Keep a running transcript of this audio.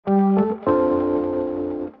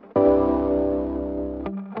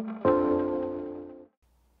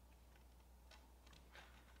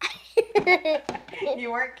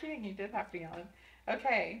You weren't kidding. You did have to yawn.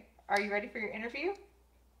 Okay. Are you ready for your interview?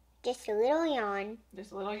 Just a little yawn.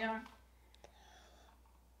 Just a little yawn.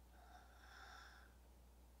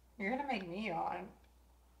 You're going to make me yawn.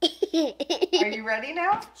 Are you ready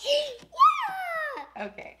now? Yeah.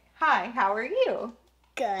 Okay. Hi, how are you?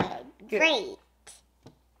 Good. Good. Great.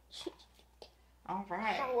 All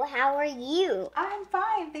right. How are you? I'm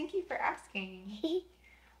fine. Thank you for asking.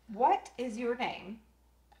 What is your name?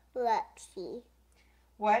 Luxi.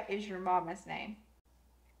 What is your mama's name?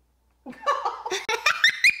 Are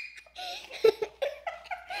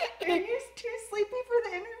you too sleepy for the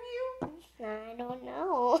interview? I don't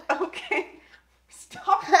know. Okay.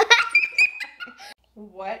 Stop.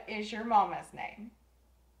 What is your mama's name?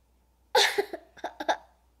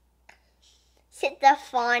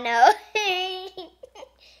 Stefano.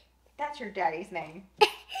 That's your daddy's name.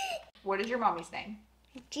 What is your mommy's name?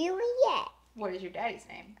 Juliet. What is your daddy's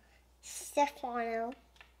name? Stefano.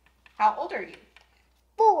 How old are you?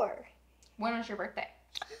 4. When was your birthday?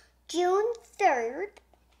 June 3rd.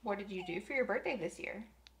 What did you do for your birthday this year?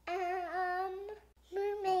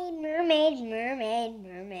 Mermaid.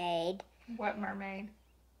 What mermaid?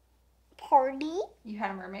 Party? You had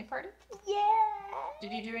a mermaid party? Yeah.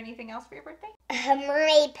 Did you do anything else for your birthday? A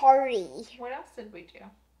mermaid party. What else did we do?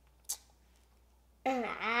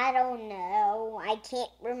 I don't know. I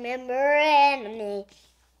can't remember anything.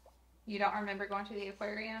 You don't remember going to the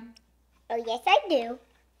aquarium? Oh, yes, I do.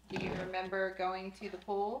 Do you remember going to the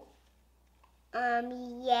pool?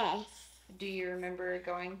 Yes. Do you remember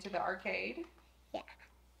going to the arcade? Yeah.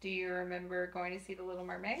 Do you remember going to see The Little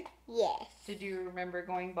Mermaid? Yes. Did you remember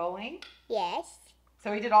going bowling? Yes.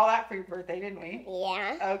 So we did all that for your birthday, didn't we?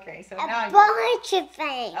 Yeah. Okay, so A now bunch of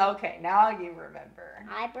things. Okay, now you remember.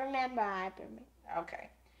 I remember. Okay.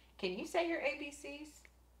 Can you say your ABCs?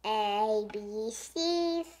 A, B,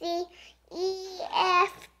 C, C, E,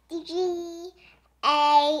 F, G,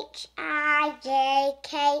 H, I, J,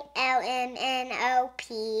 K, L, M, N, O,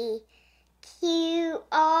 P, Q,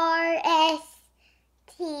 R, S,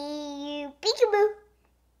 T, U, peekaboo,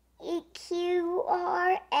 E, Q,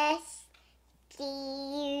 R, S, T,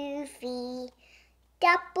 U, V,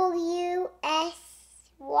 W, X,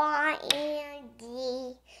 Y, and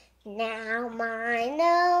Z. Now I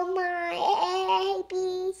know my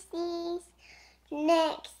ABCs.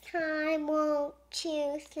 Next time, won't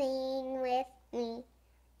you sing with me?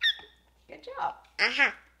 Good job.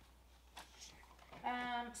 Aha.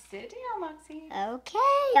 Sit down, Luxi.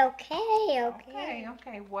 Okay.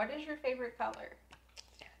 Okay. What is your favorite color?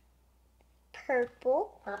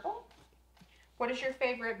 Purple. Purple? What is your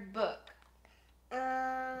favorite book?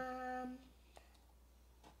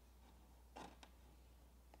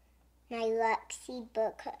 My Luxi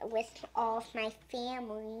book with all of my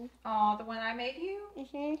family. Oh, the one I made you?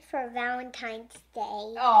 For Valentine's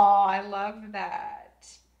Day. Oh, I love that.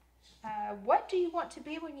 What do you want to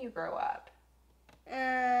be when you grow up?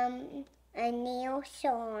 A nail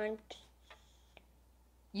salon.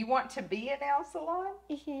 You want to be a nail salon?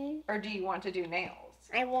 Or do you want to do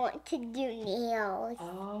nails? I want to do nails.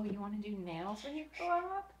 Oh, you want to do nails when you grow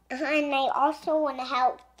up? And I also want to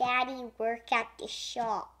help Daddy work at the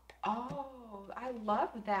shop. Oh, I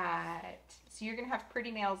love that. So you're going to have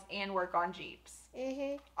pretty nails and work on Jeeps.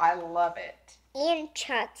 I love it. And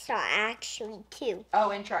trucks are actually too.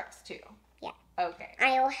 Oh, and trucks too. Yeah. Okay.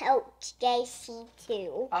 I'll help JC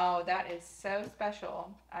too. Oh, that is so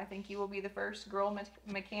special. I think you will be the first girl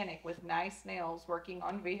mechanic with nice nails working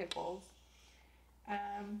on vehicles.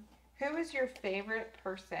 Who is your favorite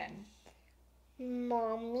person?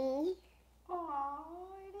 Mommy. Aw,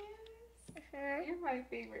 it is. You're my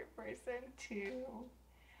favorite person too.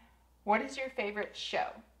 What is your favorite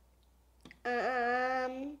show?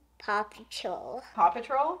 Paw Patrol. Paw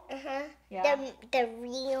Patrol? Yeah. The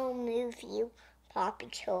real movie Paw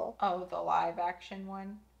Patrol. Oh, the live action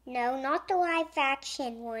one? No, not the live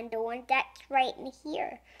action one. The one that's right in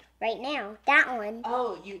here, right now. That one.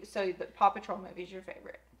 Oh, so the Paw Patrol movie is your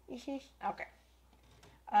favorite? Okay.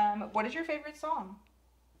 What is your favorite song?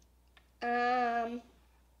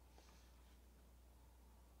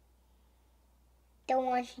 The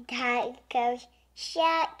one that goes,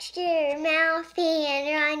 shut your mouth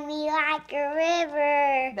and run me like a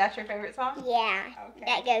river. That's your favorite song? Yeah. Okay.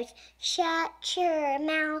 That goes, shut your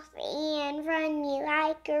mouth and run me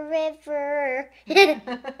like a river. Let's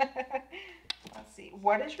see.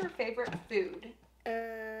 What is your favorite food?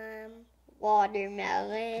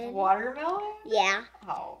 Watermelon. Watermelon? Yeah.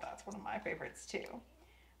 Oh, that's one of my favorites too.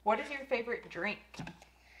 What is your favorite drink?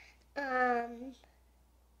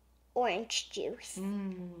 Orange juice.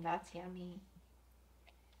 That's yummy.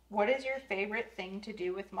 What is your favorite thing to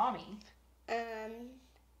do with Mommy?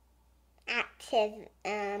 active,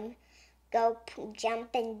 go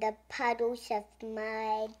jump in the puddles of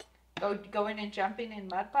mud. Going and jumping in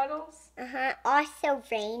mud puddles? Also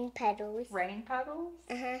rain puddles. Rain puddles?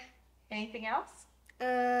 Anything else?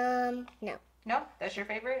 No. No? That's your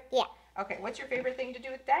favorite? Yeah. Okay, what's your favorite thing to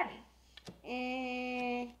do with Daddy?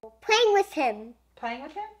 Playing with him. Playing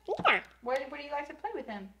with him? Yeah. What do you like to play with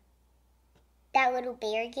him? That little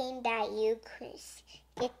bear game that you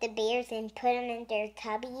get the bears and put them in their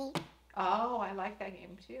cubby. Oh, I like that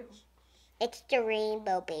game too. It's the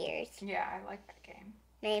rainbow bears. Yeah, I like that game.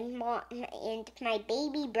 My mom and my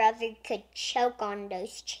baby brother could choke on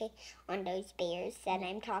those bears that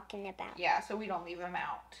I'm talking about. Yeah, so we don't leave them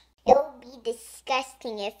out. It would be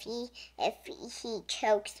disgusting if he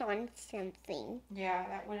chokes on something. Yeah,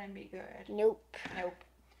 that wouldn't be good. Nope. Nope.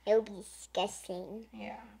 It would be disgusting.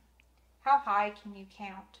 Yeah. How high can you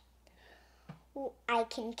count? I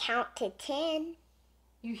can count to 10.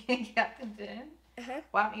 You can count to 10?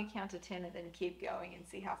 Why don't you count to 10 and then keep going and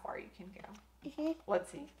see how far you can go?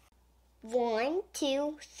 Let's see. 1,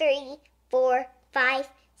 2, 3, 4, 5,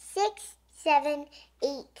 6, 7,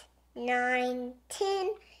 8, 9,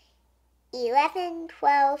 10, 11,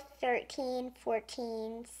 12, 13,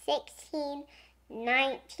 14, 16,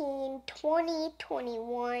 19, 20,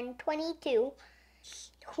 21, 22,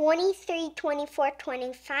 23, 24,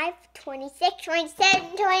 25, 26,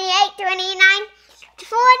 27, 28, 29, 20, 10,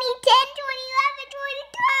 20, 11, 20,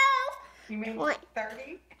 12. You mean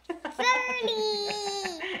 30?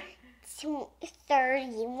 30,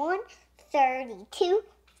 31, 32,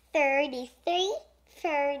 33,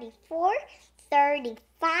 34,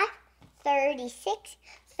 35, 36,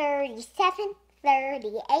 37,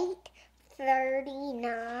 38,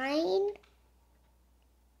 39,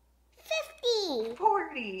 50.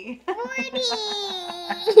 40. 40.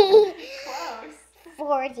 Close.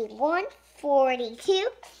 41, 42,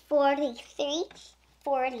 43,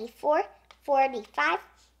 44, 45.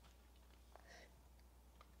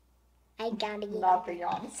 I gotta get Not the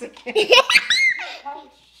yawns again.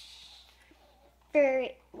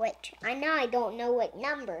 I know I don't know what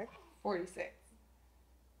number. 46.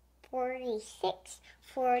 46,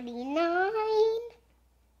 49.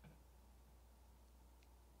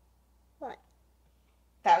 What?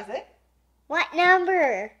 That was it? What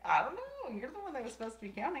number? I don't know. You're the one that was supposed to be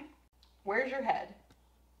counting. Where's your head?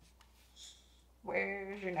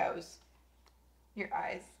 Where's your nose? Your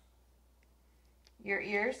eyes? Your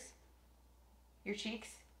ears? Your cheeks?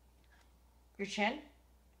 Your chin?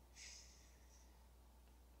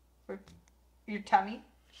 Your tummy?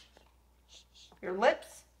 Your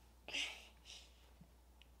lips?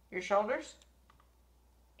 Your shoulders?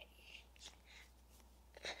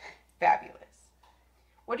 Fabulous.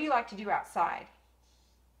 What do you like to do outside?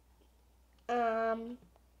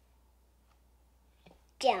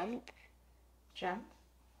 Jump Jump?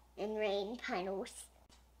 in rain puddles.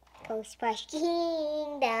 Go Splash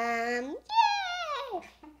Kingdom. Yay!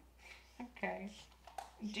 Okay.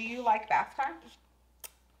 Do you like bath time?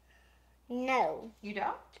 No. You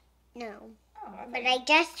don't? No. Oh, But I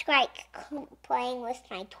just like playing with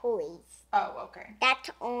my toys. Oh, okay.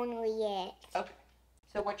 That's only it. Okay.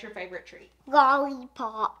 So what's your favorite treat?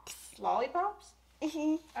 Lollipops. Lollipops?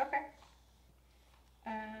 Mhm. Okay.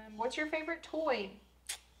 What's your favorite toy?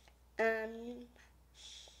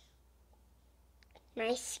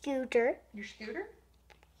 My scooter. Your scooter?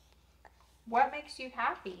 What makes you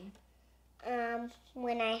happy?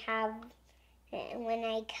 When I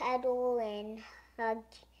cuddle and hug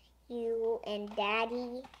you and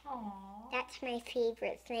Daddy. Aww. That's my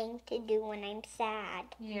favorite thing to do when I'm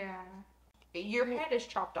sad. Yeah. Your head is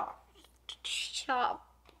chopped off. Chop.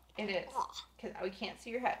 It is. Because we can't see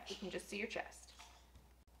your head. We can just see your chest.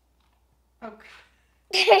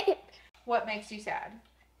 Okay. What makes you sad?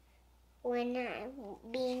 When I'm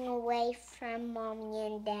being away from Mommy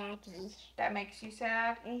and Daddy. That makes you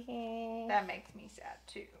sad? Mhm. That makes me sad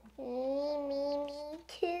too. Me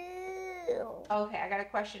too. Okay, I got a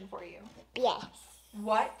question for you. Yes.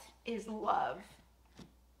 What is love?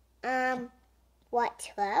 What's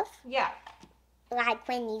love? Yeah. Like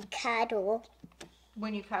when you cuddle.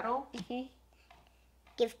 When you cuddle?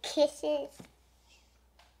 Give kisses.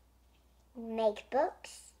 Make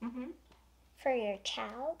books for your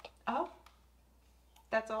child. Oh.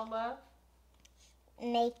 That's all love?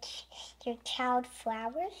 Make your child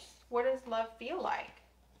flowers. What does love feel like?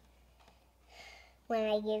 When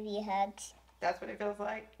I give you hugs. That's what it feels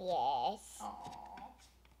like? Yes. Aww.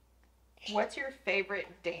 What's your favorite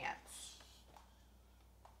dance?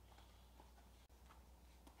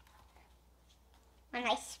 When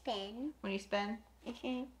I spin. When you spin?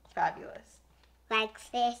 Fabulous. like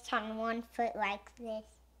this, on one foot like this.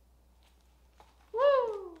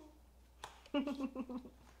 Woo!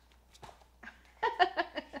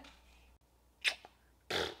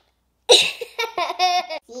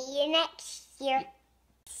 See you next year.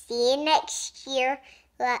 See you next year,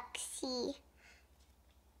 Luxi.